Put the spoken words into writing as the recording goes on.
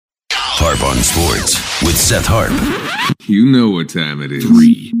Harp on Sports with Seth Harp. You know what time it is.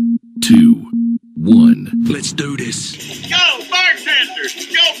 3, 2, 1. Let's do this. Go, bartender!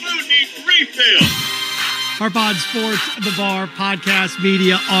 Your food needs refill. Harp on Sports, the Bar, podcast,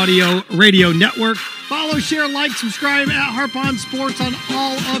 media, audio, radio network. Follow, share, like, subscribe at Harp on Sports on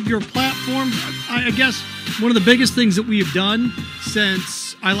all of your platforms. I guess one of the biggest things that we have done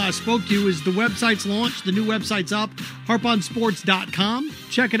since I last spoke to you is the website's launched. The new website's up, harponsports.com.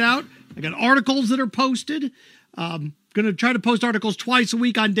 Check it out. I got articles that are posted. Going to try to post articles twice a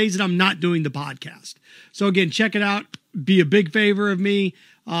week on days that I'm not doing the podcast. So again, check it out. Be a big favor of me.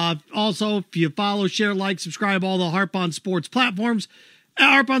 Also, if you follow, share, like, subscribe, all the Harp on Sports platforms, at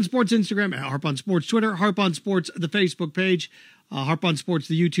Harp on Sports Instagram, at Harp on Sports Twitter, Harp on Sports, the Facebook page, Harp on Sports,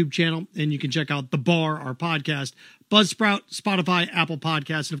 the YouTube channel, and you can check out The Bar, our podcast, Buzzsprout, Spotify, Apple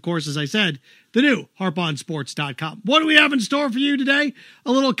Podcasts, and of course, as I said, the new harponsports.com. What do we have in store for you today?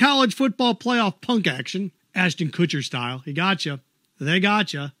 A little college football playoff punk action, Ashton Kutcher style. He got you. They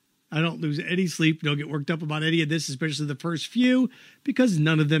got you. I don't lose any sleep. Don't get worked up about any of this, especially the first few, because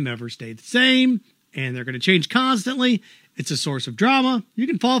none of them ever stay the same, and they're going to change constantly. It's a source of drama. You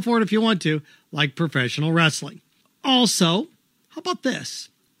can fall for it if you want to, like professional wrestling. Also, how about this?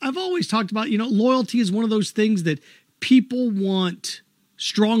 I've always talked about, loyalty is one of those things that people want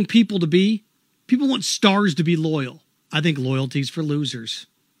strong people to be. People want stars to be loyal. I think loyalty's for losers.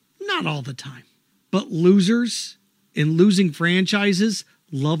 Not all the time. But losers in losing franchises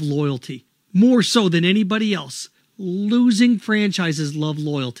love loyalty. More so than anybody else. Losing franchises love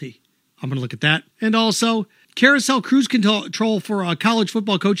loyalty. I'm going to look at that. And also, carousel cruise control for college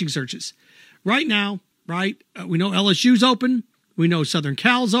football coaching searches. Right now, we know LSU's open. We know Southern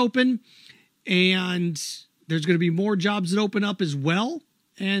Cal's open. And there's going to be more jobs that open up as well.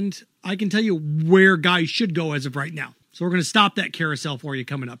 And I can tell you where guys should go as of right now. So we're going to stop that carousel for you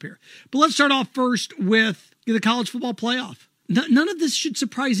coming up here. But let's start off first with the college football playoff. None of this should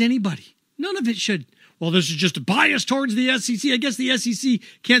surprise anybody. None of it should. Well, this is just a bias towards the SEC. I guess the SEC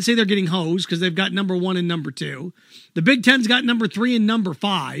can't say they're getting hosed because they've got number 1 and number 2. The Big Ten's got number 3 and number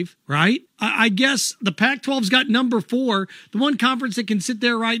 5, right? I guess the Pac-12's got number 4. The one conference that can sit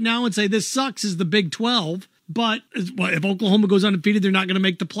there right now and say this sucks is the Big 12. But if Oklahoma goes undefeated, they're not going to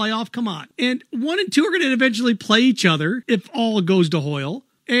make the playoff? Come on. And 1 and 2 are going to eventually play each other if all goes to Hoyle.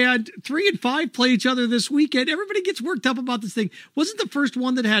 And 3 and 5 play each other this weekend. Everybody gets worked up about this thing. Wasn't the first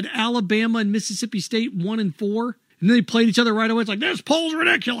one that had Alabama and Mississippi State 1 and 4? And then they played each other right away. It's like, this poll's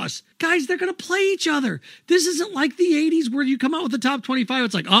ridiculous. Guys, they're going to play each other. This isn't like the 80s where you come out with the top 25.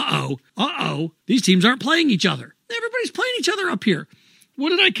 It's like, uh-oh. These teams aren't playing each other. Everybody's playing each other up here.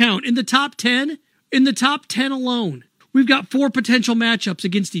 What did I count? In the top 10? In the top 10 alone, we've got 4 potential matchups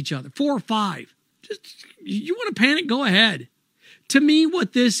against each other. 4 or 5. Just, you want to panic? Go ahead. To me,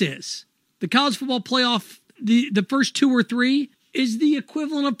 what this is, the college football playoff, the first 2 or 3 is the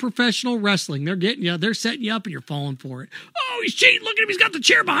equivalent of professional wrestling. They're getting you, they're setting you up, and you're falling for it. Oh, he's cheating. Look at him. He's got the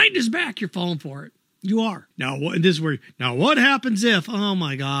chair behind his back. You're falling for it. You are. Now, what happens if, oh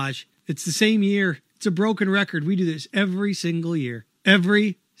my gosh, it's the same year. It's a broken record. We do this every single year.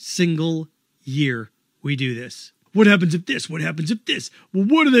 Every single year we do this. What happens if this? What happens if this? Well,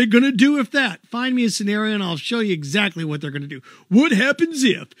 what are they going to do if that? Find me a scenario and I'll show you exactly what they're going to do. What happens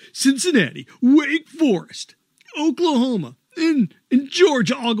if Cincinnati, Wake Forest, Oklahoma, and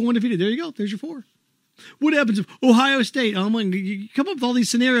Georgia all go undefeated? There you go. There's your 4. What happens if Ohio State? Oh my, you come up with all these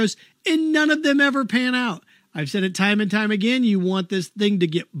scenarios and none of them ever pan out. I've said it time and time again. You want this thing to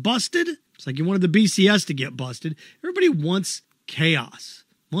get busted. It's like you wanted the BCS to get busted. Everybody wants chaos.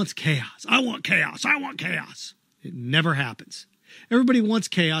 I want chaos. It never happens. Everybody wants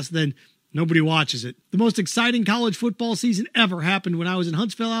chaos, then nobody watches it. The most exciting college football season ever happened when I was in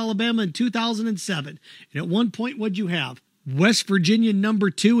Huntsville, Alabama in 2007. And at one point, what'd you have? West Virginia number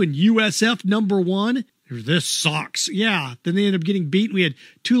 2 and USF number 1. This sucks. Yeah. Then they ended up getting beat. We had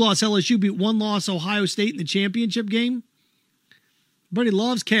 2-loss LSU beat 1-loss Ohio State in the championship game. Everybody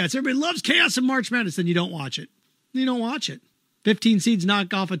loves chaos. Everybody loves chaos in March Madness. Then you don't watch it. 15 seeds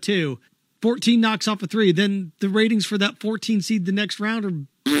knock off a 2. 14 knocks off a 3. Then the ratings for that 14 seed the next round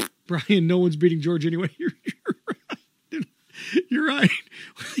are, Brian, no one's beating Georgia anyway. You're right.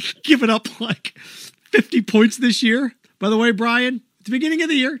 Give it up like 50 points this year. By the way, Brian, at the beginning of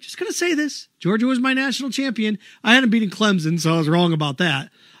the year, just going to say this. Georgia was my national champion. I hadn't beaten Clemson, so I was wrong about that.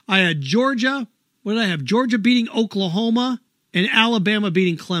 I had Georgia. What did I have? Georgia beating Oklahoma and Alabama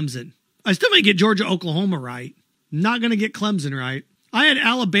beating Clemson. I still may get Georgia, Oklahoma right. Not going to get Clemson right. I had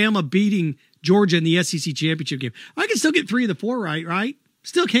Alabama beating Georgia in the SEC championship game. I can still get 3 of the 4 right?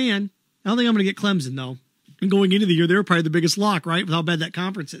 Still can. I don't think I'm going to get Clemson, though. And going into the year, they were probably the biggest lock, right, with how bad that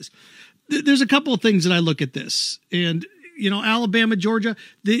conference is. there's a couple of things that I look at this. And, Alabama, Georgia,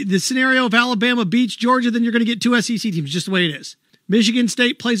 the scenario of Alabama beats Georgia, then you're going to get two SEC teams, just the way it is. Michigan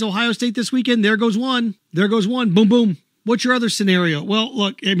State plays Ohio State this weekend. There goes one. Boom, boom. What's your other scenario? Well,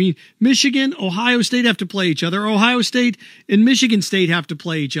 look, Michigan, Ohio State have to play each other. Ohio State and Michigan State have to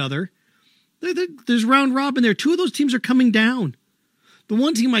play each other. There's round robin there. Two of those teams are coming down. The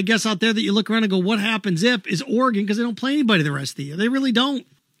one team, I guess, out there that you look around and go, what happens if, is Oregon, because they don't play anybody the rest of the year. They really don't.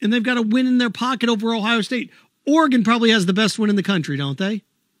 And they've got a win in their pocket over Ohio State. Oregon probably has the best win in the country, don't they?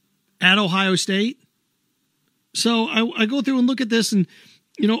 At Ohio State. So I go through and look at this, and,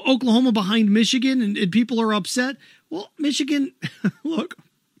 Oklahoma behind Michigan, and people are upset. Well, Michigan, look,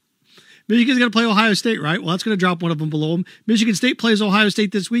 Michigan's going to play Ohio State, right? Well, that's going to drop one of them below them. Michigan State plays Ohio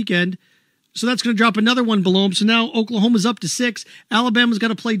State this weekend, so that's going to drop another one below them. So now Oklahoma's up to 6. Alabama's got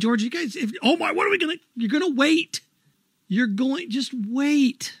to play Georgia. You guys, what are we going to, you're going to wait. Just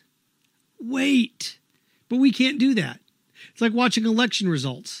wait. Wait. But we can't do that. It's like watching election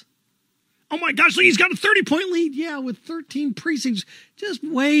results. Oh my gosh, he's got a 30-point lead. Yeah, with 13 precincts. Just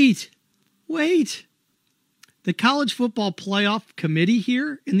wait. Wait. The college football playoff committee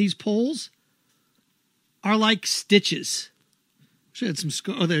here in these polls are like stitches. Should have had some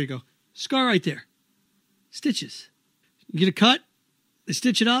scar. Oh, there you go. Scar right there. Stitches. You get a cut. They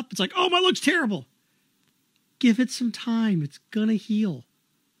stitch it up. It's like, oh, my looks terrible. Give it some time. It's going to heal.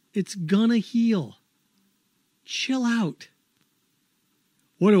 It's going to heal. Chill out.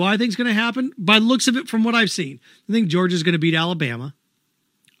 What do I think is going to happen? By the looks of it, from what I've seen, I think Georgia's going to beat Alabama.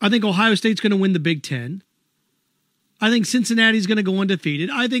 I think Ohio State's going to win the Big Ten. I think Cincinnati's going to go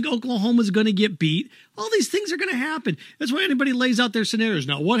undefeated. I think Oklahoma's going to get beat. All these things are going to happen. That's why anybody lays out their scenarios.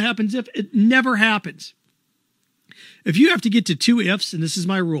 Now, what happens if? It never happens. If you have to get to 2 ifs, and this is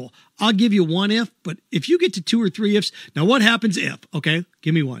my rule, I'll give you 1 if, but if you get to 2 or 3 ifs, now what happens if? Okay,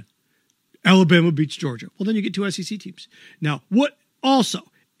 give me one. Alabama beats Georgia. Well, then you get 2 SEC teams. Now, what also?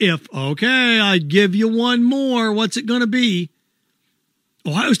 If, okay, I give you one more, what's it going to be?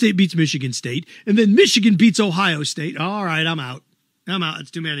 Ohio State beats Michigan State, and then Michigan beats Ohio State. All right, I'm out. It's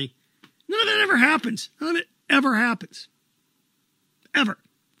too many. None of that ever happens. None of it ever happens. Ever.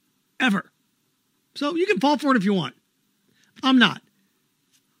 So you can fall for it if you want. I'm not.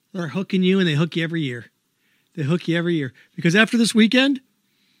 They're hooking you, and they hook you every year. Because after this weekend,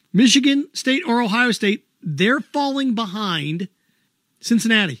 Michigan State or Ohio State, they're falling behind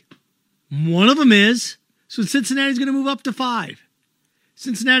Cincinnati. One of them is. So Cincinnati's going to move up to 5.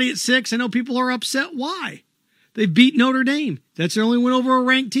 Cincinnati at 6. I know people are upset. Why? They beat Notre Dame. That's their only win over a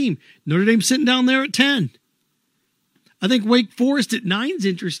ranked team. Notre Dame's sitting down there at 10. I think Wake Forest at 9 is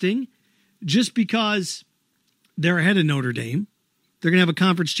interesting just because they're ahead of Notre Dame. They're going to have a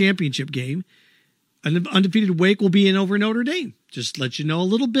conference championship game. An undefeated Wake will be in over Notre Dame. Just let you know a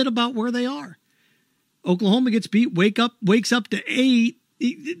little bit about where they are. Oklahoma gets beat. Wakes up to 8.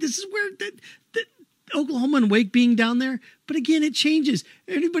 This is where the Oklahoma and Wake being down there. But again, it changes.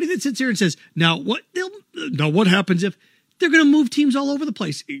 Anybody that sits here and says, now what happens if they're going to move teams all over the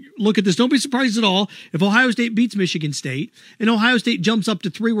place? Look at this. Don't be surprised at all if Ohio State beats Michigan State and Ohio State jumps up to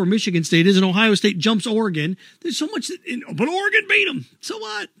 3 where Michigan State is and Ohio State jumps Oregon. There's so much, but Oregon beat them. So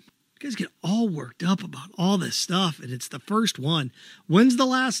what? You guys get all worked up about all this stuff, and it's the first one. When's the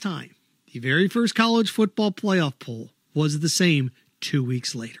last time the very first college football playoff poll was the same 2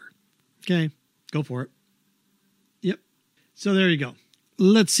 weeks later? Okay, go for it. Yep. So there you go.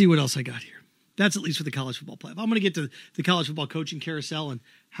 Let's see what else I got here. That's at least for the college football playoff. I'm going to get to the college football coaching carousel and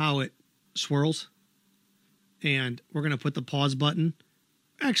how it swirls. And we're going to put the pause button.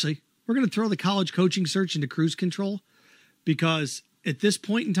 Actually, we're going to throw the college coaching search into cruise control because at this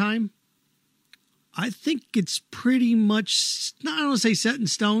point in time, I think it's pretty much, I don't want to say set in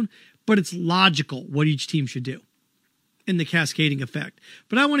stone, but it's logical what each team should do in the cascading effect.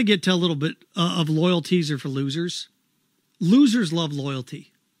 But I want to get to a little bit of loyalties or for losers. Losers love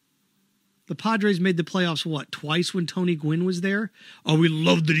loyalty. The Padres made the playoffs, twice when Tony Gwynn was there? Oh, we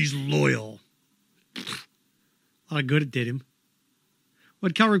love that he's loyal. A lot of good it did him. What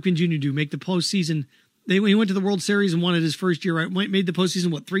did Cal Ripken Jr. do? Make the postseason. He went to the World Series and won it his first year, right? Made the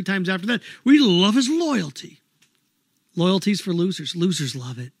postseason, 3 times after that? We love his loyalty. Loyalty's for losers. Losers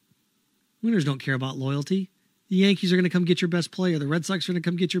love it. Winners don't care about loyalty. The Yankees are going to come get your best player. The Red Sox are going to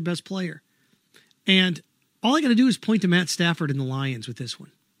come get your best player. And all I got to do is point to Matt Stafford and the Lions with this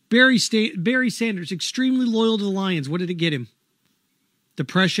one. Barry Sanders, extremely loyal to the Lions. What did it get him?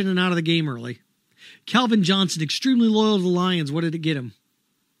 Depression and out of the game early. Calvin Johnson, extremely loyal to the Lions. What did it get him?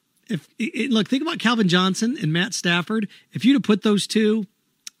 Look, think about Calvin Johnson and Matt Stafford. If you'd have put those two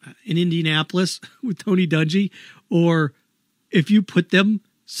in Indianapolis with Tony Dungy, or if you put them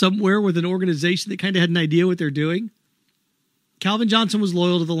somewhere with an organization that kind of had an idea what they're doing. Calvin Johnson was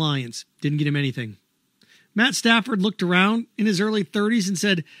loyal to the Lions. Didn't get him anything. Matt Stafford looked around in his early 30s and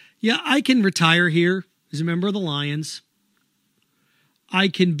said, yeah, I can retire here as a member of the Lions. I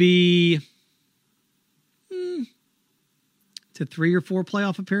can be to 3 or 4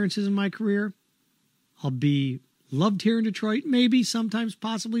 playoff appearances in my career. I'll be loved here in Detroit, maybe, sometimes,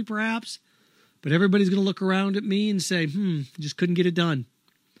 possibly, perhaps. But everybody's going to look around at me and say, just couldn't get it done.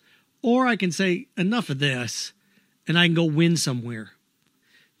 Or I can say, enough of this, and I can go win somewhere.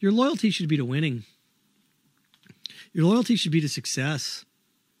 Your loyalty should be to winning. Your loyalty should be to success.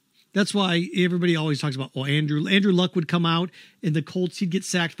 That's why everybody always talks about, Andrew Luck would come out in the Colts. He'd get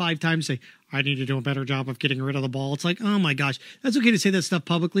sacked 5 times and say, I need to do a better job of getting rid of the ball. It's like, oh my gosh, that's okay to say that stuff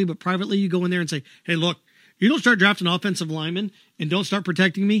publicly, but privately you go in there and say, hey, look, you don't start drafting offensive linemen and don't start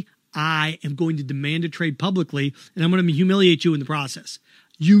protecting me. I am going to demand a trade publicly, and I'm going to humiliate you in the process.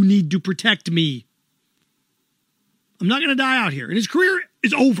 You need to protect me. I'm not going to die out here. And his career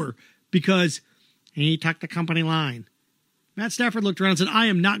is over because he tucked the company line. Matt Stafford looked around and said, I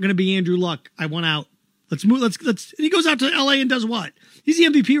am not going to be Andrew Luck. I want out. Let's move. Let's. And he goes out to LA and does what? He's the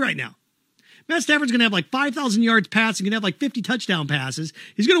MVP right now. Matt Stafford's going to have like 5,000 yards passing, going to have like 50 touchdown passes.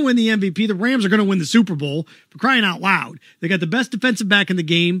 He's going to win the MVP. The Rams are going to win the Super Bowl, for crying out loud. They got the best defensive back in the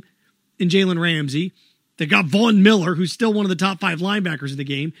game in Jalen Ramsey. They got Von Miller, who's still one of the top 5 linebackers in the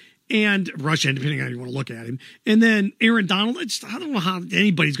game, and rush end, depending on how you want to look at him. And then Aaron Donald. I don't know how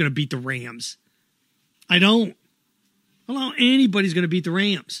anybody's going to beat the Rams. I don't know how anybody's going to beat the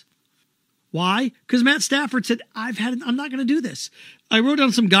Rams. Why? Because Matt Stafford said, I'm not going to do this. I wrote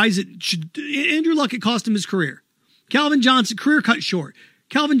down some guys that should. Andrew Luck, it cost him his career. Calvin Johnson, career cut short.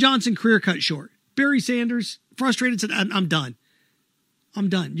 Calvin Johnson, career cut short. Barry Sanders, frustrated, said, I'm done. I'm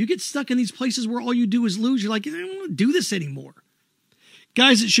done. You get stuck in these places where all you do is lose. You're like, I don't want to do this anymore.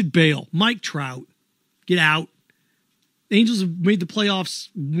 Guys that should bail. Mike Trout, get out. The Angels have made the playoffs.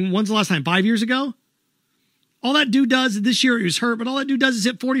 When's the last time? 5 years ago? All that dude does, this year he was hurt, but all that dude does is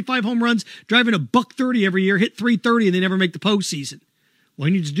hit 45 home runs, driving a $130 every year, hit 330, and they never make the postseason. Well,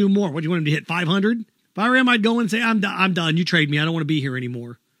 he needs to do more. What, do you want him to hit 500? If I were him, I'd go in and say, I'm done. You trade me. I don't want to be here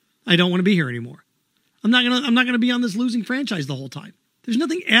anymore. I don't want to be here anymore. I'm not gonna be on this losing franchise the whole time. There's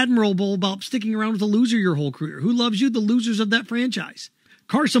nothing admirable about sticking around with a loser your whole career. Who loves you? The losers of that franchise.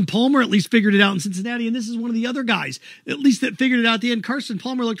 Carson Palmer at least figured it out in Cincinnati, and this is one of the other guys, at least that figured it out at the end. Carson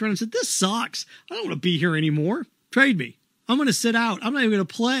Palmer looked around and said, this sucks. I don't want to be here anymore. Trade me. I'm going to sit out. I'm not even going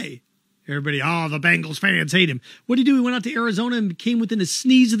to play. Everybody, the Bengals fans hate him. What did he do? He went out to Arizona and came within a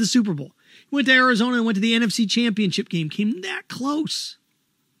sneeze of the Super Bowl. He went to Arizona and went to the NFC Championship game. Came that close.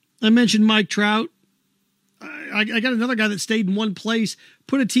 I mentioned Mike Trout. I got another guy that stayed in one place,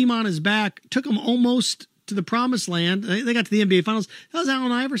 put a team on his back, took him almost to the promised land. They got to the NBA Finals. That was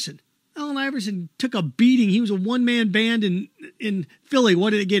Allen Iverson. Allen Iverson took a beating. He was a one-man band in Philly. What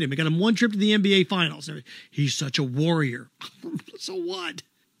did it get him? It got him one trip to the NBA Finals. He's such a warrior. So what?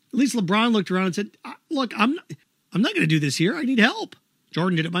 At least LeBron looked around and said, look, I'm not going to do this here. I need help.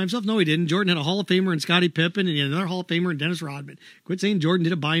 Jordan did it by himself. No, he didn't. Jordan had a Hall of Famer in Scottie Pippen, and he had another Hall of Famer in Dennis Rodman. Quit saying Jordan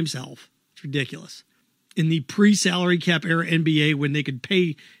did it by himself. It's ridiculous. In the pre-salary cap era NBA, when they could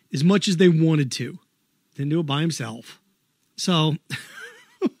pay as much as they wanted to, didn't do it by himself. So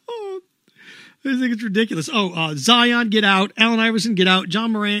I think it's ridiculous. Zion, get out. Allen Iverson, get out.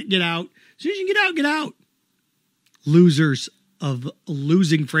 John Morant, get out. As soon as you get out. Losers of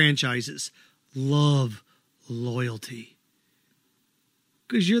losing franchises love loyalty.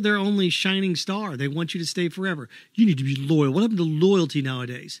 Because you're their only shining star. They want you to stay forever. You need to be loyal. What happened to loyalty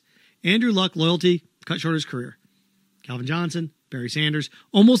nowadays? Andrew Luck, loyalty, cut short his career. Calvin Johnson, Barry Sanders,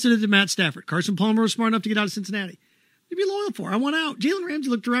 almost did it to Matt Stafford. Carson Palmer was smart enough to get out of Cincinnati. To be loyal for. I want out. Jalen Ramsey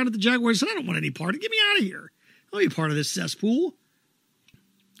looked around at the Jaguars and said, I don't want any part of it. Get me out of here. I don't be part of this cesspool.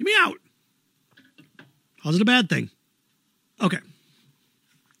 Get me out. How's it a bad thing? Okay.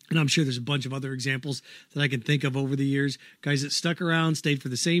 And I'm sure there's a bunch of other examples that I can think of over the years. Guys that stuck around, stayed for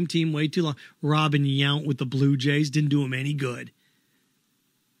the same team way too long. Robin Yount with the Blue Jays didn't do him any good.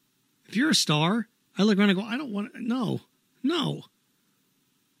 If you're a star, I look around and go, I don't want to. No.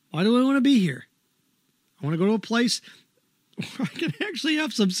 Why do I want to be here? I want to go to a place where I can actually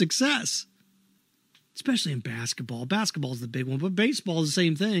have some success. Especially in basketball. Basketball is the big one, but baseball is the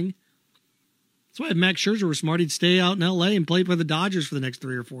same thing. That's why if Max Scherzer was smart, he'd stay out in L.A. and play for the Dodgers for the next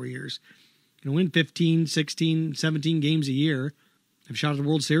 3 or 4 years. Going to win 15, 16, 17 games a year. Have shot at the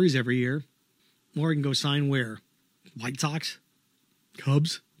World Series every year. Or he can go sign where? White Sox?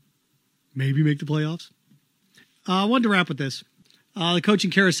 Cubs? Maybe make the playoffs? I wanted to wrap with this. The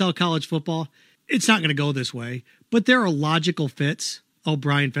coaching carousel, college football, it's not going to go this way. But there are logical fits Oh,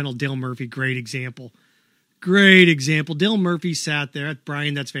 Brian Fennell, Dale Murphy, great example. Great example. Dale Murphy sat there.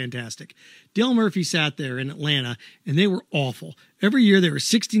 Brian, that's fantastic. Dale Murphy sat there in Atlanta, and they were awful. Every year they were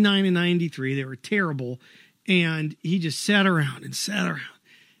 69 and 93. They were terrible. And he just sat around and sat around.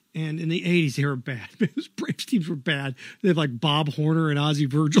 And in the 80s, they were bad. Those Braves teams were bad. They have like Bob Horner and Ozzie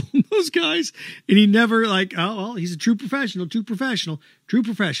Virgil and those guys. And he never he's a true professional.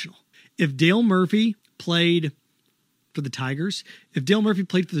 If Dale Murphy played for the Tigers, if Dale Murphy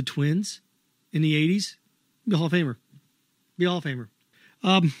played for the Twins in the 80s, be a Hall of Famer.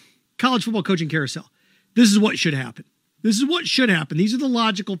 College football coaching carousel. This is what should happen. These are the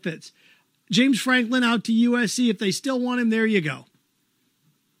logical fits. James Franklin out to USC. If they still want him, there you go.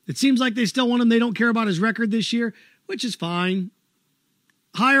 It seems like they still want him. They don't care about his record this year, which is fine.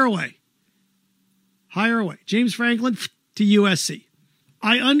 Hire away. James Franklin to USC.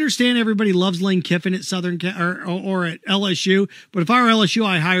 I understand everybody loves Lane Kiffin at Southern or at LSU, but if I were LSU,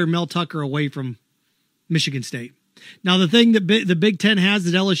 I hire Mel Tucker away from Michigan State. Now, the thing that the Big Ten has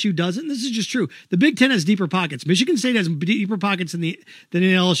that LSU doesn't, and this is just true, the Big Ten has deeper pockets. Michigan State has deeper pockets than the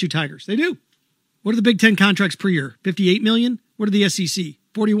LSU Tigers. They do. What are the Big Ten contracts per year? $58 million? What are the SEC?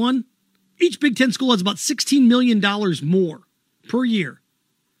 41? Each Big Ten school has about $16 million more per year.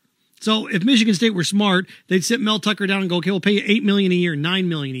 So if Michigan State were smart, they'd sit Mel Tucker down and go, okay, we'll pay you $8 million a year, $9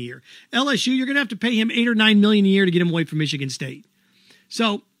 million a year. LSU, you're going to have to pay him $8 or $9 million a year to get him away from Michigan State.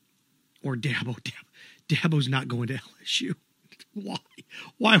 So, or Dabo. Dabo's not going to LSU. Why?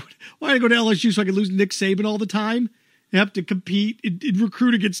 Why would I go to LSU so I could lose Nick Saban all the time? I have to compete and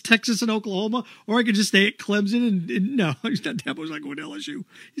recruit against Texas and Oklahoma, or I could just stay at Clemson and no, he's not. Dabo's not going to LSU.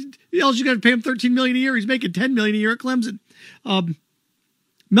 LSU got to pay him $13 million a year. He's making $10 million a year at Clemson.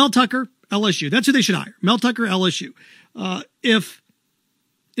 Mel Tucker, LSU. That's who they should hire. Mel Tucker, LSU. If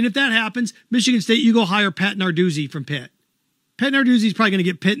that happens, Michigan State, you go hire Pat Narduzzi from Pitt. Pat Narduzzi is probably going to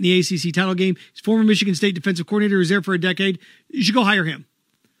get Pitt in the ACC title game. He's former Michigan State defensive coordinator. He was there for a decade. You should go hire him.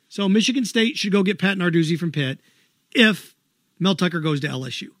 So Michigan State should go get Pat Narduzzi from Pitt if Mel Tucker goes to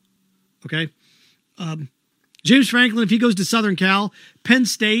LSU. Okay? James Franklin, if he goes to Southern Cal, Penn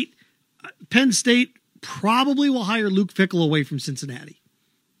State probably will hire Luke Fickell away from Cincinnati.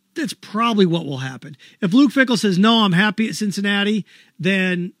 That's probably what will happen. If Luke Fickell says, no, I'm happy at Cincinnati,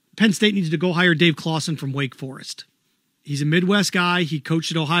 then Penn State needs to go hire Dave Clawson from Wake Forest. He's a Midwest guy. He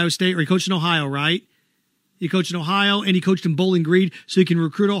coached at Ohio State, or he coached in Ohio, right? He coached in Ohio, and he coached in Bowling Green, so he can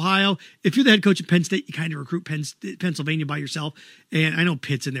recruit Ohio. If you're the head coach at Penn State, you kind of recruit Pennsylvania by yourself. And I know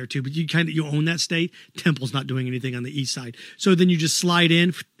Pitt's in there too, but you own that state. Temple's not doing anything on the east side. So then you just slide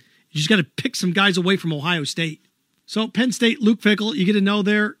in. You just got to pick some guys away from Ohio State. So Penn State, Luke Fickell, you get to know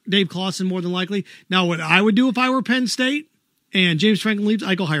there. Dave Clawson, more than likely. Now, what I would do if I were Penn State and James Franklin leaves,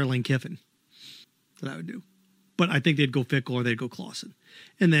 I'd go hire Lane Kiffin. That's what I would do. But I think they'd go Fickell or they'd go Clawson.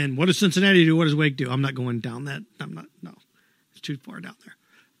 And then what does Cincinnati do? What does Wake do? I'm not going down that. No. It's too far down there.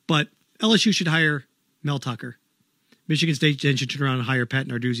 But LSU should hire Mel Tucker. Michigan State then should turn around and hire Pat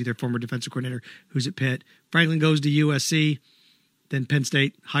Narduzzi, their former defensive coordinator, who's at Pitt. Franklin goes to USC. Then Penn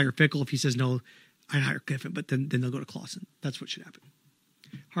State hire Fickell. If he says no, I'd hire Kiffin. But then they'll go to Clawson. That's what should happen.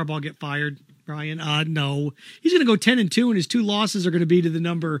 Harbaugh get fired, Brian? No. He's going to go 10-2, and his two losses are going to be to the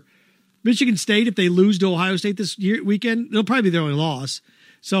number Michigan State. If they lose to Ohio State this weekend, it'll probably be their only loss.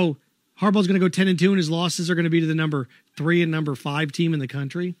 So Harbaugh's going to go 10-2, and his losses are going to be to the number 3 and number 5 team in the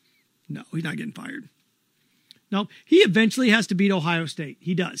country. No, he's not getting fired. No, he eventually has to beat Ohio State.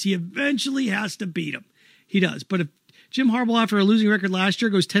 He does. He eventually has to beat them. He does. But if Jim Harbaugh, after a losing record last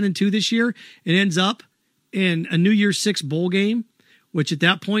year, goes 10-2 this year and ends up in a New Year's 6 bowl game, which at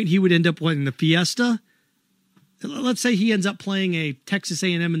that point he would end up winning the Fiesta. Let's say he ends up playing a Texas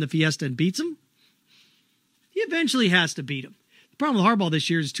A&M in the Fiesta and beats them. He eventually has to beat them. The problem with Harbaugh this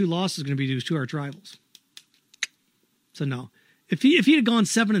year is 2 losses is going to be to his 2 arch rivals. So no. If he had gone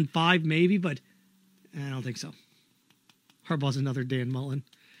 7-5, maybe, but I don't think so. Harbaugh's another Dan Mullen.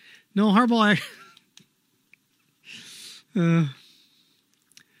 No, Harbaugh. I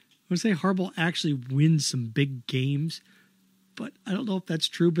would say Harbaugh actually wins some big games, but I don't know if that's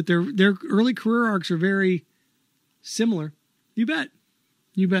true. But their early career arcs are very similar. You bet.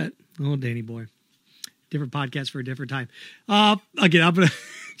 Oh, Danny boy. Different podcast for a different time. Again, I'm going to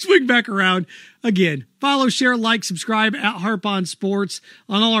swing back around. Again, follow, share, like, subscribe at Harp on Sports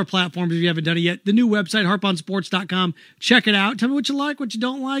on all our platforms if you haven't done it yet. The new website, harponsports.com. Check it out. Tell me what you like, what you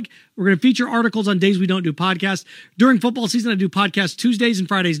don't like. We're going to feature articles on days we don't do podcasts. During football season, I do podcasts Tuesdays and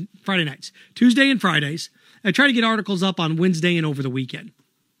Friday nights. Tuesday and Fridays. I try to get articles up on Wednesday and over the weekend.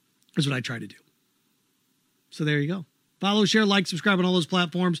 That's what I try to do. So there you go. Follow, share, like, subscribe on all those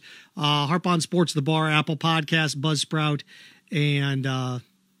platforms. Harp on Sports, The Bar, Apple Podcasts, Buzzsprout, And, well,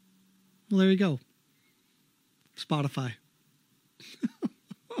 there you go. Spotify.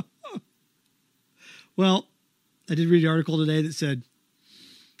 Well, I did read an article today that said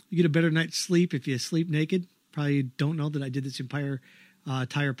you get a better night's sleep if you sleep naked. Probably don't know that I did this entire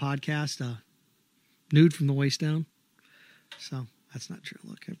podcast nude from the waist down. So that's not true.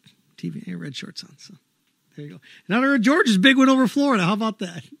 Look, I have TV and red shorts on. So there you go. And I heard Georgia's big win over Florida. How about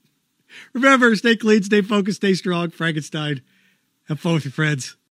that? Remember, stay clean, stay focused, stay strong. Frankenstein. Have fun with your friends.